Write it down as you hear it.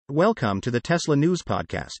Welcome to the Tesla News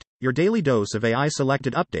Podcast, your daily dose of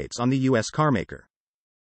AI-selected updates on the U.S. carmaker.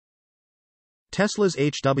 Tesla's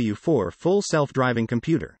HW4 full self-driving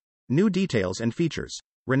computer. New details and features.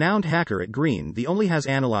 Renowned hacker at Green the Only has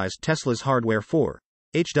analyzed Tesla's hardware for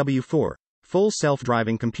HW4 full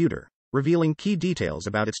self-driving computer, revealing key details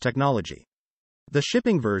about its technology. The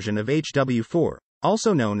shipping version of HW4,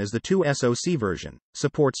 also known as the 2SoC version,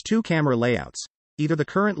 supports two camera layouts, either the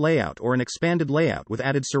current layout or an expanded layout with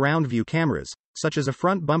added surround view cameras, such as a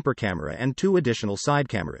front bumper camera and two additional side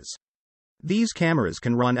cameras. These cameras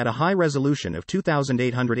can run at a high resolution of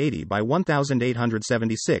 2880 by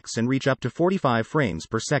 1876 and reach up to 45 frames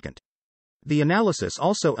per second. The analysis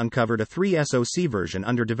also uncovered a 3SoC version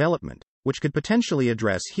under development, which could potentially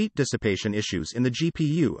address heat dissipation issues in the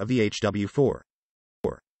GPU of the HW4.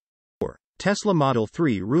 Tesla Model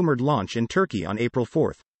 3 rumored launch in Turkey on April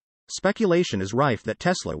 4. Speculation is rife that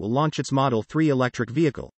Tesla will launch its Model 3 electric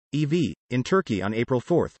vehicle, EV, in Turkey on April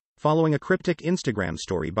 4, following a cryptic Instagram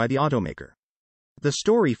story by the automaker. The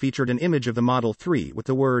story featured an image of the Model 3 with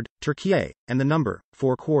the word, Türkiye, and the number,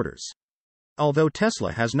 4 quarters. Although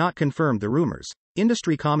Tesla has not confirmed the rumors,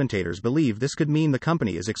 industry commentators believe this could mean the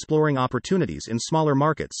company is exploring opportunities in smaller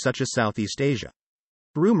markets such as Southeast Asia.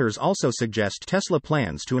 Rumors also suggest Tesla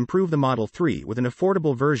plans to improve the Model 3 with an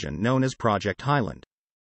affordable version known as Project Highland.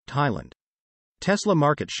 Tesla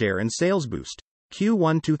market share and sales boost.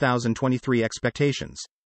 Q1 2023 expectations.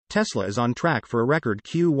 Tesla is on track for a record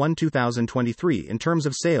Q1 2023 in terms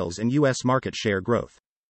of sales and U.S. market share growth.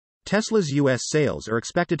 Tesla's U.S. sales are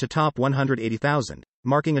expected to top 180,000,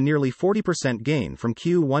 marking a nearly 40% gain from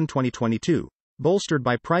Q1 2022, bolstered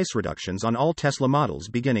by price reductions on all Tesla models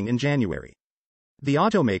beginning in January. The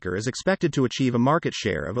automaker is expected to achieve a market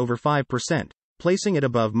share of over 5%, placing it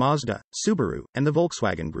above Mazda, Subaru, and the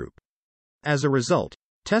Volkswagen Group. As a result,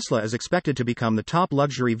 Tesla is expected to become the top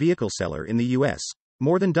luxury vehicle seller in the U.S.,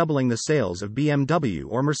 more than doubling the sales of BMW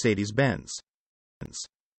or Mercedes-Benz.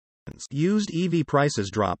 Used EV prices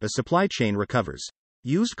drop as supply chain recovers.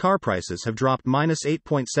 Used car prices have dropped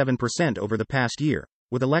 -8.7% over the past year,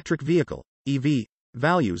 with electric vehicle, EV,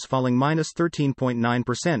 values falling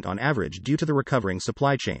 -13.9% on average due to the recovering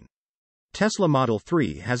supply chain. Tesla Model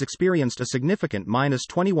 3 has experienced a significant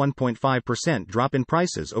 -21.5% drop in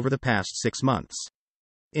prices over the past 6 months.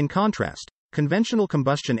 In contrast, conventional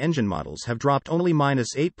combustion engine models have dropped only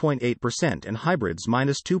 -8.8% and hybrids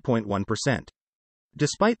 -2.1%.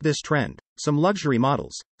 Despite this trend, some luxury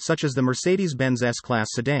models, such as the Mercedes-Benz S-Class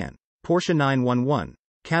sedan, Porsche 911,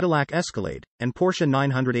 Cadillac Escalade, and Porsche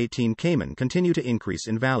 918 Cayman continue to increase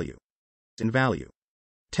in value.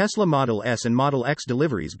 Tesla Model S and Model X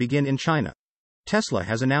deliveries begin in China. Tesla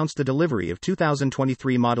has announced the delivery of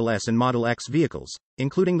 2023 Model S and Model X vehicles,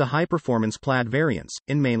 including the high-performance Plaid variants,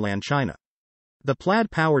 in mainland China. The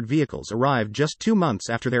Plaid-powered vehicles arrived just 2 months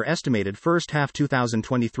after their estimated first-half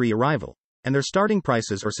 2023 arrival, and their starting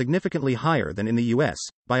prices are significantly higher than in the U.S.,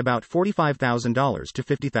 by about $45,000 to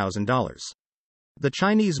 $50,000. The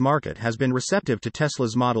Chinese market has been receptive to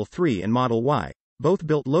Tesla's Model 3 and Model Y, both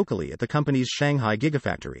built locally at the company's Shanghai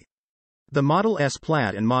Gigafactory. The Model S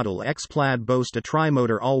Plaid and Model X Plaid boast a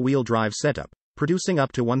tri-motor all-wheel drive setup, producing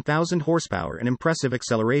up to 1,000 horsepower and impressive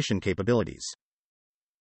acceleration capabilities.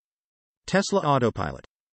 Tesla Autopilot.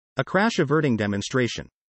 A crash-averting demonstration.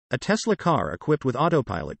 A Tesla car equipped with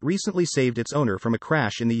autopilot recently saved its owner from a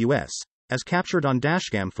crash in the U.S., as captured on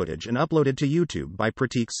dashcam footage and uploaded to YouTube by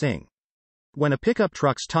Prateek Singh. When a pickup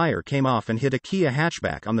truck's tire came off and hit a Kia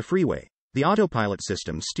hatchback on the freeway, the autopilot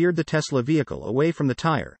system steered the Tesla vehicle away from the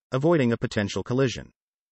tire, avoiding a potential collision.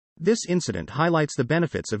 This incident highlights the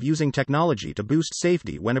benefits of using technology to boost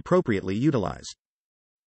safety when appropriately utilized.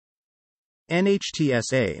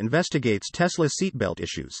 NHTSA investigates Tesla seatbelt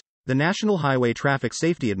issues. The National Highway Traffic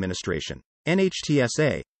Safety Administration,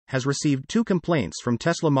 NHTSA, has received 2 complaints from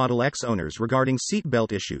Tesla Model X owners regarding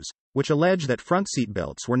seatbelt issues, which allege that front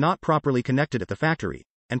seatbelts were not properly connected at the factory,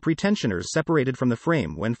 and pretensioners separated from the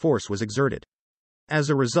frame when force was exerted. As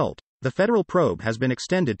a result, the federal probe has been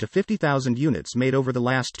extended to 50,000 units made over the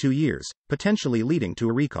last 2 years, potentially leading to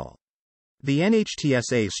a recall. The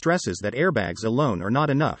NHTSA stresses that airbags alone are not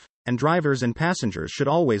enough, and drivers and passengers should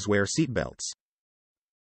always wear seatbelts.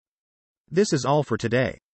 This is all for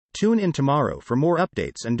today. Tune in tomorrow for more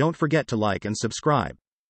updates and don't forget to like and subscribe.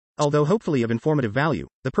 Although hopefully of informative value,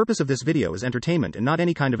 the purpose of this video is entertainment and not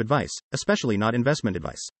any kind of advice, especially not investment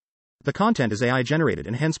advice. The content is AI generated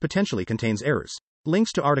and hence potentially contains errors.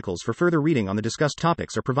 Links to articles for further reading on the discussed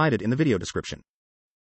topics are provided in the video description.